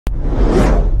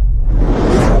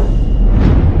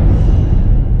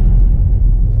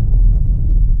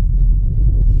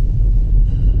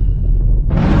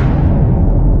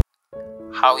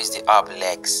How is the app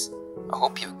Lex? I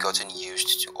hope you've gotten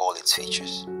used to all its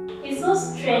features. It's so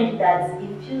strange that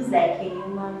it feels like a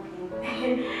human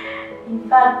being. In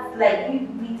fact,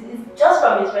 it's just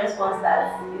from its response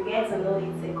that you get to know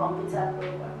it's a computer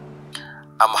program.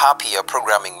 I'm happy your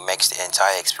programming makes the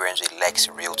entire experience with Lex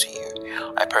real to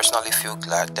you. I personally feel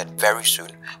glad that very soon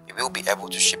we will be able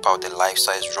to ship out the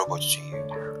life-size robot to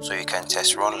you so you can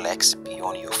test run Lex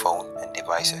beyond your phone and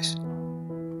devices.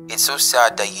 It's so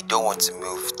sad that you don't want to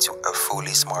move to a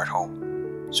fully smart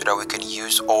home so that we can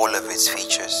use all of its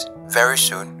features. Very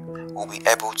soon, we'll be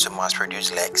able to mass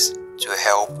produce Lex to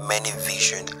help many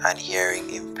vision and hearing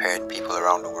impaired people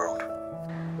around the world.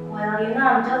 Well,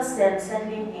 I'm just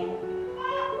settling in.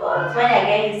 But when I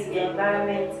get used to the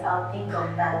environment, I'll think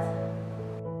of that.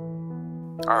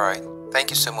 Alright, thank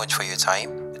you so much for your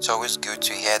time. It's always good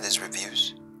to hear these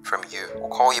reviews from you. We'll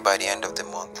call you by the end of the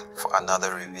month for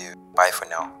another review. Bye for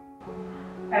now.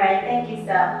 Alright, thank you,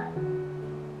 sir.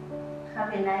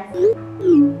 Have a nice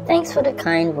day. Thanks for the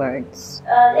kind words.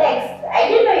 Lex, I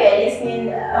didn't know you're listening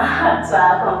to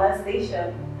our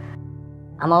conversation.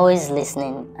 I'm always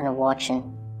listening and watching.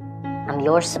 I'm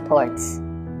your support.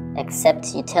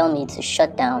 Except you tell me to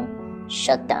shut down.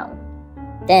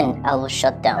 Then I will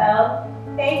shut down. Well,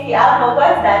 thank you. I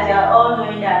forgot that you're all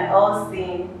knowing and all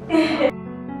seeing.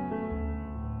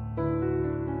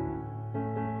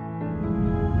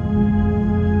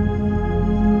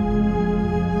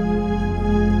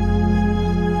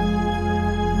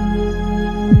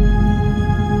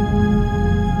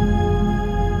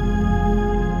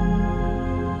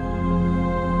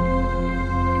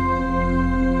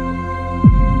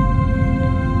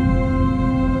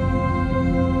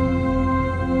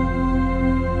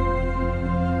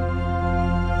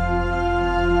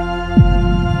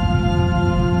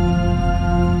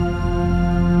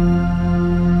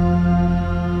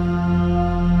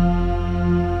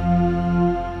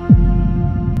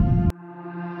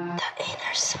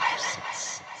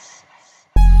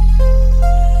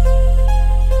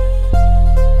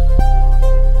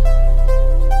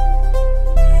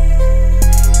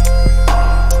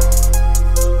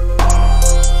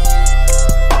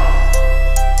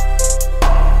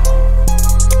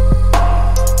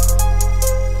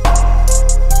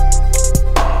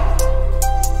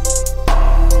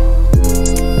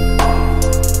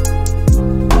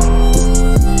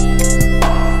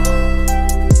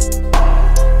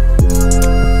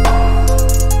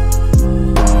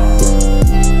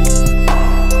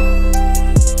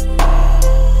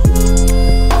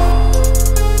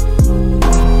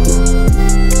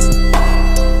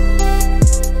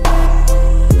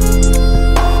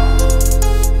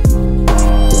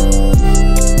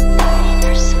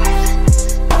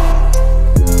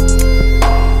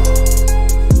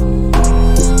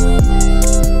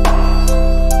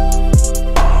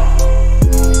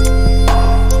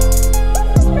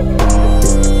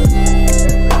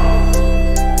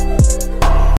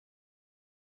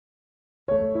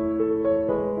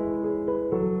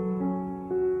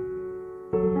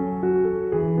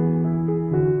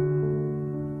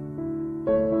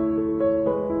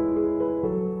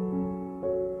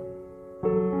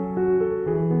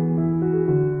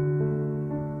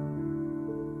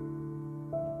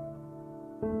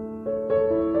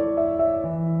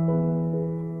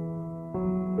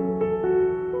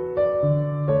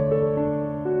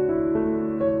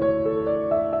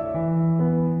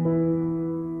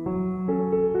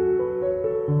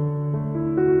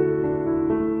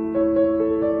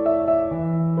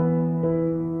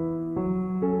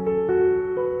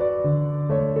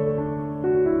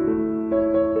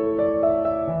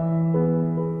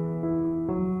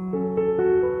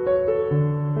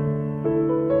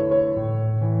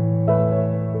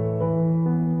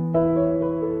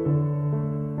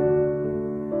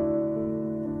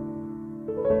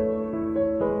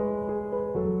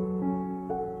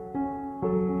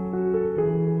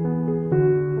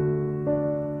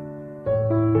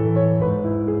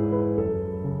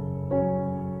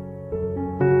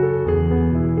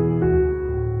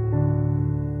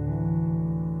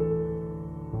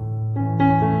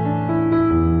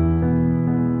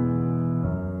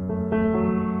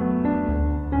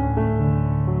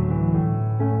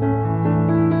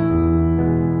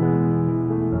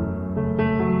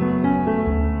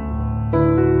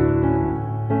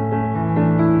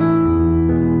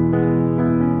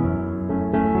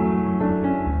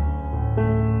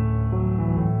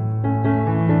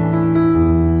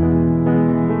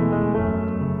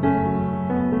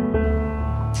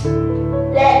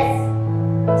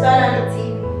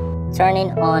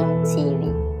 Turning on TV.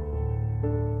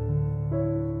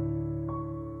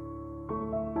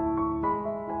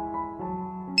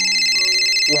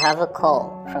 have a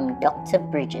call from Dr.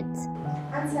 Bridget.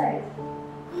 Answer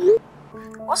it.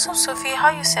 What's up, Sophie? How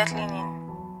you settling in?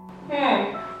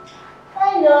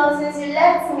 I know, since you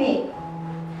left me.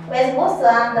 We're supposed to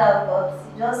hang out, but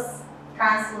you just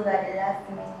cancelled at the last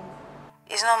minute.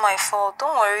 It's not my fault.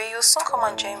 Don't worry, you'll soon come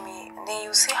and join me, and then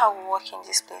you'll see how we work in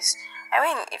this place. I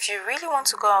mean, if you really want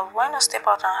to go out, why not step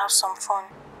out and have some fun?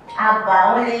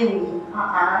 Abba, only me.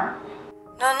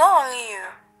 No, not only you.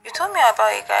 You told me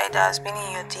about a guy that has been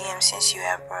in your DM since you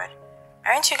were abroad.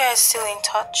 Aren't you guys still in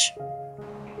touch?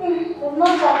 We've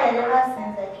not chatted ever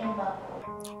since I came back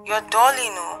home. You're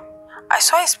darling, no? I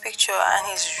saw his picture and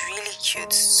he's really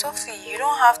cute. Sophie, you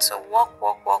don't have to walk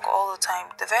all the time.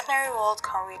 The veterinary world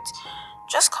can wait.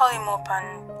 Just call him up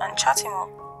and chat him up.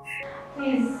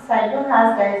 Please, I don't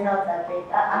ask guys out at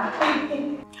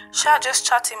bed. Sha, just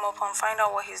chat him up and find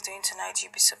out what he's doing tonight.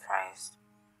 You'll be surprised.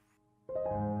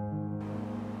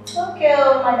 Okay,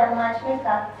 Madam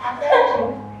Matchmaker. I've heard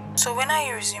you. So when are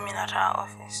you resuming at our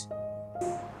office?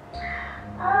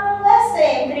 Let's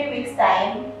say in 3 weeks'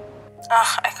 time.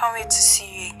 I can't wait to see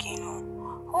you again.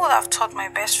 Who would have thought my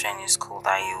best friend in school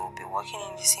that you will be working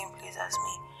in the same place as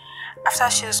me? After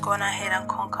she's gone ahead and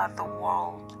conquered the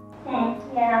world.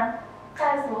 Yeah,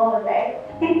 that's the world, right?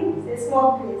 It's a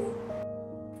small place.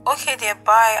 Okay dear,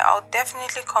 bye. I'll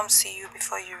definitely come see you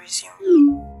before you resume.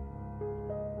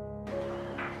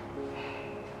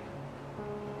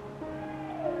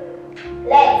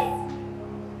 Let's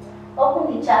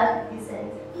open the chat with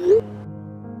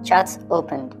Vincent. Chat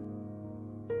opened.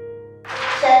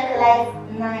 Check like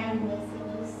 9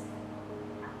 messages.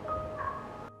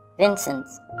 Vincent.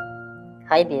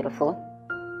 Hi, beautiful.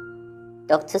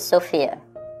 Dr. Sophia.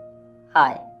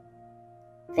 Hi.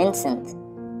 Vincent.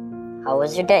 How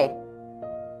was your day?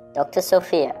 Dr.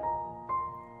 Sophia.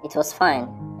 It was fine.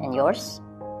 And yours?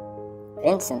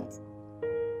 Vincent.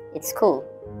 It's cool.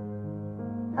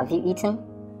 Have you eaten?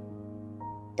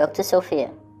 Dr.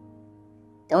 Sophia.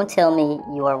 Don't tell me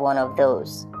you are one of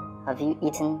those "have you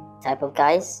eaten" type of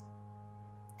guys.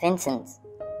 Vincent.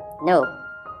 No,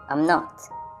 I'm not.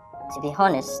 To be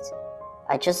honest,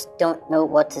 I just don't know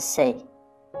what to say.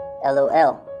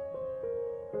 LOL.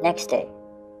 Next day.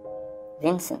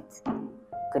 Vincent.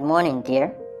 Good morning,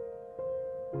 dear.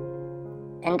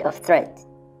 End of thread.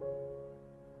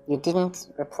 You didn't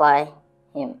reply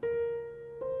him.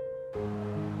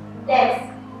 Next,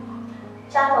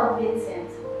 chat on Vincent.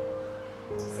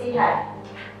 Say hi.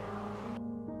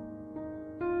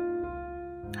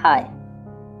 Hi.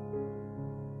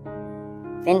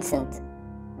 Vincent.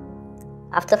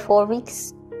 After 4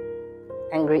 weeks?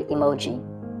 Angry emoji.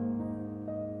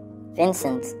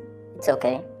 Vincent, it's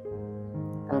okay.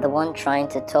 I'm the one trying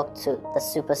to talk to the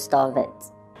superstar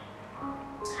vet.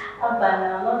 Abba,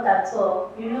 no, not at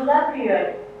all. You know that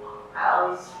period, I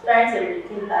was trying to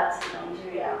relocate back to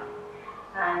Nigeria,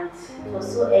 and it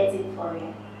was so hectic for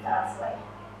me. That's why.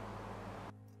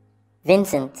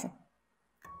 Vincent,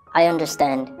 I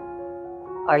understand.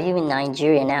 Are you in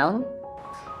Nigeria now?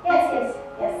 Yes.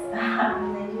 I'm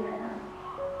in Nigeria now.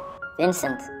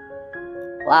 Vincent,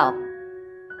 wow.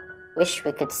 Wish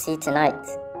we could see tonight.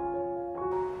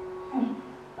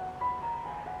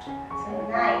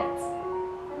 Tonight.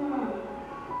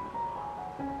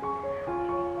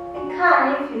 We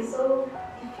can if you so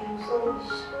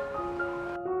wish.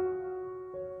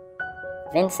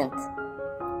 Vincent,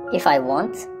 if I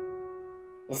want?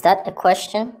 Is that a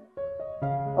question?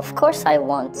 Of course I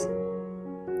want.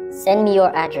 Send me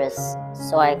your address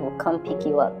so I will come pick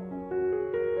you up.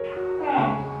 I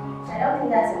don't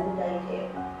think that's a good idea.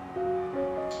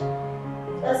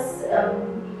 Just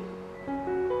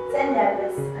send the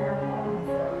address and I'll call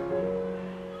myself.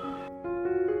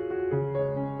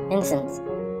 Vincent.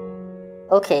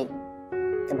 Okay,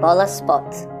 the Bala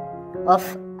spot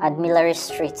off Admiralty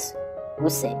Street,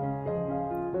 Wuse.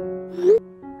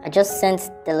 I just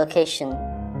sent the location.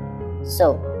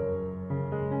 So,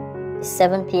 is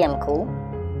 7 p.m. cool?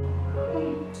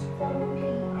 7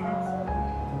 p.m.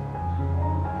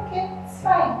 Okay, it's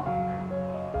fine.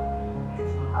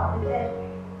 I'll be there.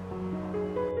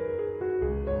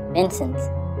 Vincent.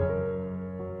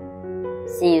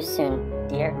 See you soon,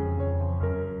 dear.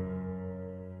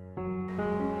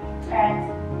 Alright,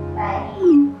 bye.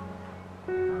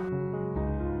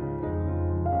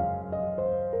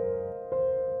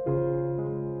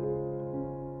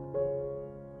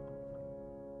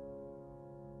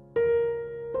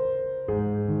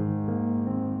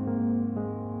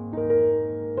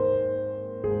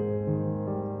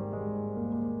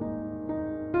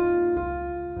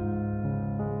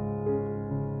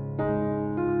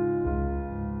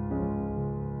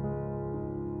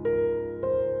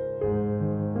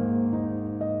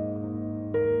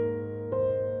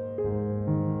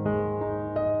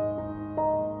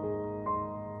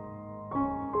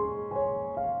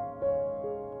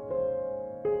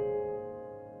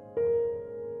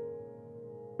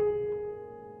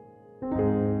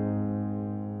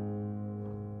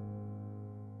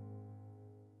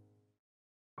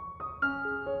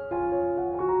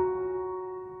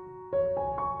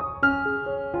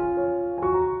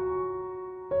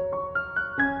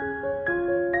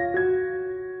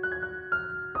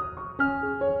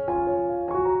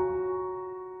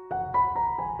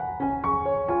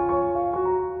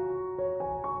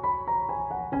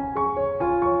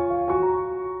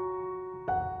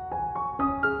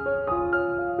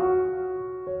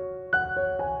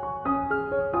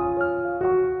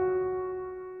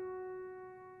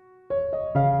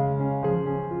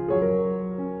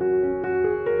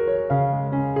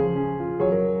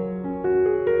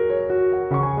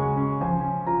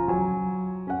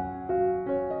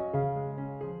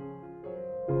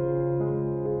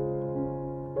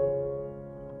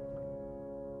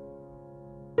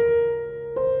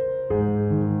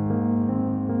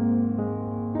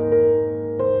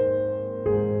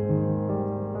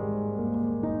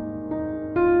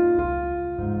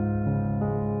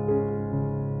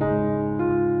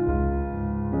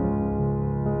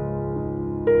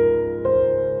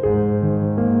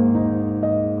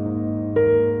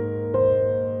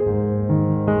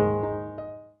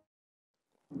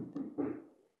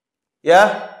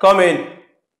 Yeah, come in.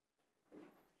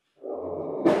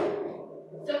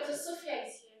 Dr. Sophia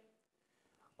is here.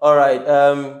 All right.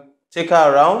 Take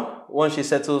her around. Once she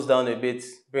settles down a bit,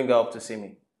 bring her up to see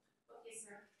me. Okay,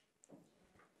 sir.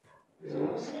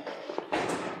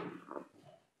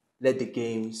 Let the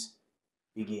games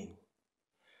begin.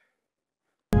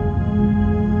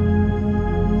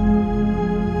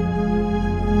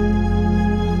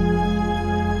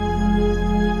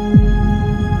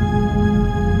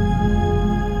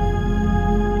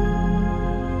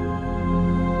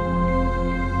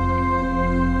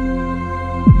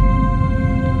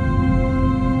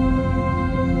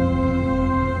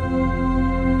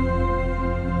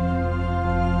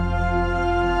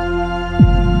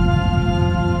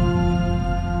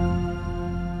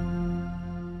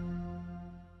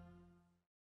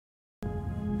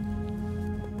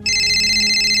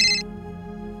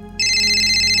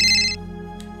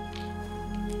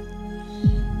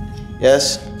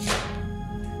 Yes?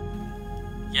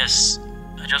 Yes,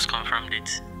 I just confirmed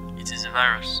it. It is a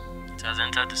virus. It has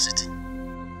entered the city.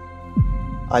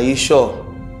 Are you sure?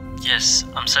 Yes,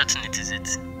 I'm certain it is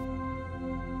it.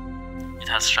 It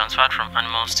has transferred from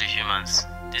animals to humans.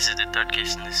 This is the third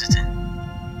case in the city.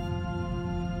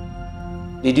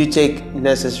 Did you take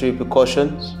necessary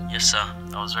precautions? Yes, sir.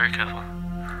 I was very careful.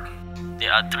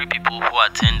 There are 3 people who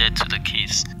attended to the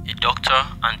case, a doctor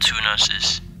and 2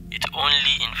 nurses. It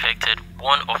only infected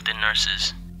one of the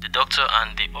nurses. The doctor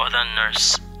and the other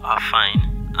nurse are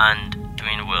fine and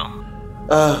doing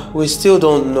well. We still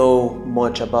don't know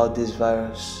much about this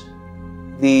virus.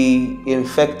 The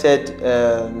infected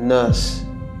nurse,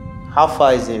 how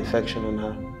far is the infection on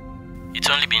her? It's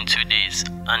only been 2 days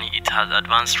and it has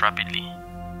advanced rapidly.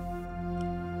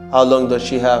 How long does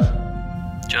she have?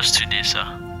 Just 2 days, sir.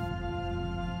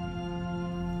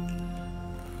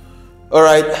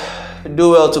 Alright,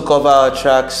 do well to cover our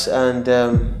tracks and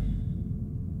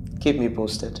keep me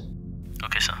posted.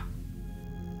 Okay, sir.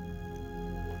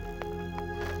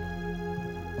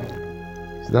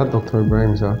 Is that Dr.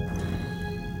 Ibrahim, sir?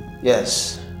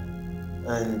 Yes,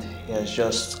 and he has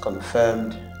just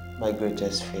confirmed my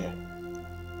greatest fear.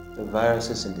 The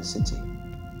viruses in the city.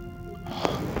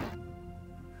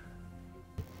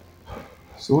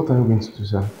 So what are you going to do,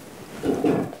 sir?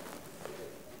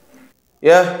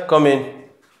 Yeah, come in.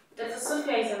 Dr.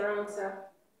 Sophia is around, sir.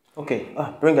 Okay,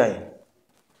 bring her in.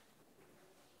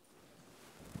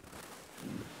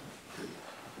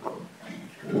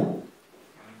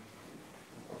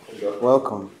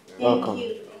 Welcome. Welcome. Thank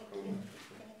you.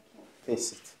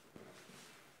 Face it.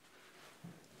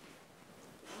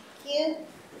 Thank you.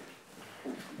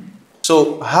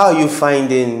 So, how are you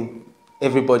finding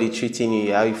everybody treating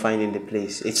you? How are you finding the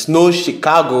place? It's no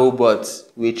Chicago, but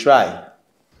we try.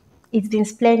 It's been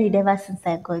splendid ever since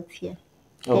I got here.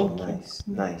 Oh, Thank you. nice,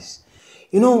 nice.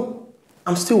 You know,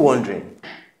 I'm still wondering.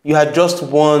 You had just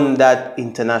won that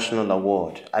international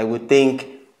award. I would think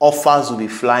offers will be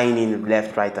flying in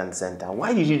left, right, and center.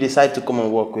 Why did you decide to come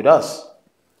and work with us?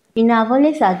 You know, I've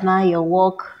always admired your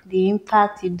work, the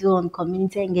impact you do on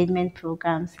community engagement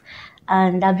programs,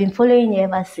 and I've been following you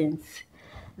ever since.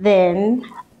 Then,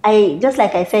 just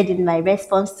like I said in my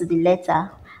response to the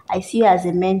letter, I see you as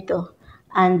a mentor,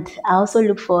 and I also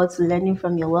look forward to learning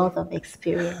from your wealth of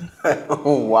experience.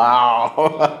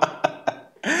 Wow.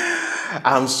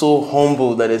 I'm so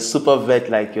humbled that a super vet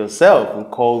like yourself will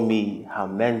call me her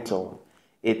mentor.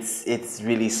 It's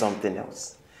really something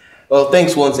else. Well,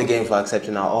 thanks once again for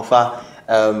accepting our offer.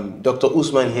 Dr.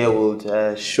 Usman here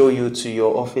will show you to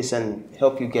your office and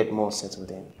help you get more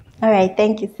settled in. All right,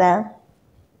 thank you, sir.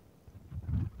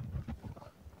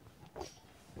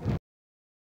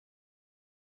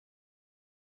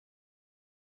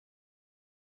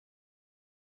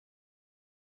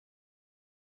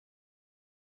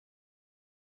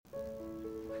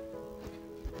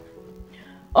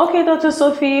 Okay, Dr.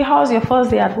 Sophie, how's your first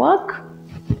day at work?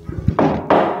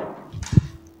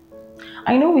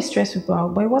 I know we stressed you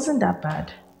out, but it wasn't that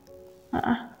bad.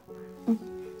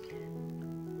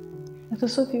 Dr.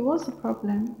 Sophie, what's the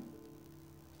problem?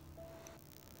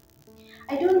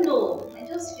 I don't know. I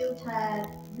just feel tired,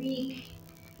 weak,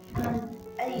 and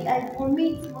I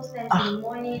vomit most times in the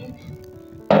morning.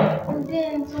 And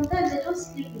then sometimes I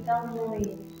just sleep without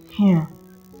knowing. Yeah.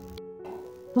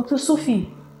 Dr.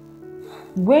 Sophie,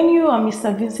 when you and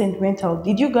Mr. Vincent went out,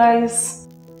 did you guys...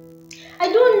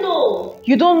 I don't know.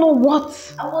 You don't know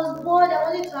what? I was bored, I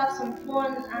wanted to have some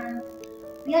fun, and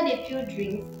we had a few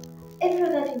drinks. Every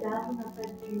other thing that happened after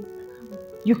the drinks, I can't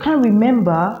remember. You can't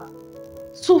remember?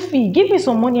 Sophie, give me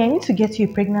some money. I need to get you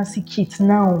a pregnancy kit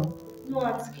now. No,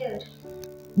 I'm scared.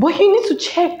 But you need to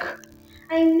check.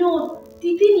 I know.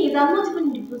 The thing is, I'm not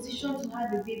even in the position to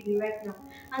have a baby right now.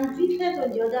 And Vincent,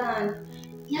 on the other hand,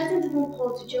 he hasn't even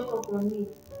called to check up on me.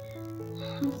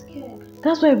 I'm scared.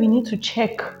 That's why we need to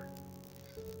check.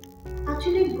 I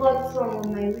actually got some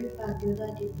on my way back the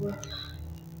other day, but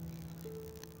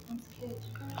I'm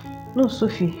scared. No,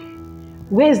 Sophie.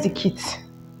 Where's the kit?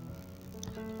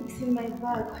 It's in my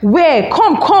bag. Where?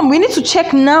 Come. We need to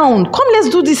check now. Come, let's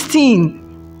do this thing.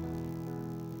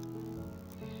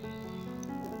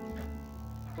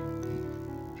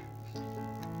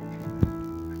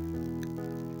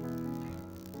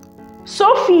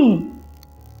 Sophie!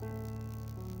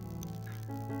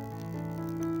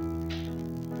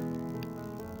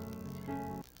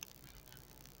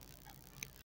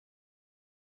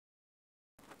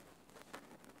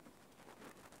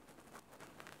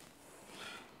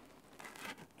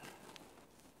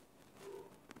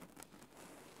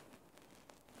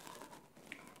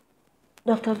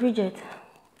 Dr. Bridget,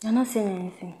 you're not saying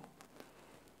anything.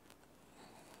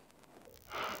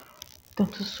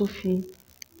 Dr. Sophie,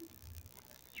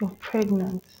 you're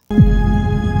pregnant.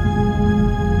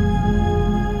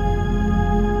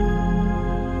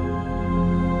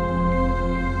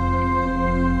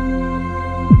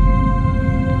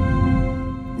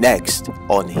 Next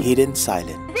on Hidden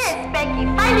Silence. Yes, Becky,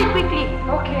 find it quickly.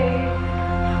 Okay.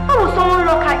 How will someone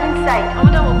lock her inside? I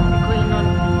wonder what could be going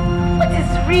on. What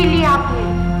is really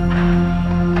happening?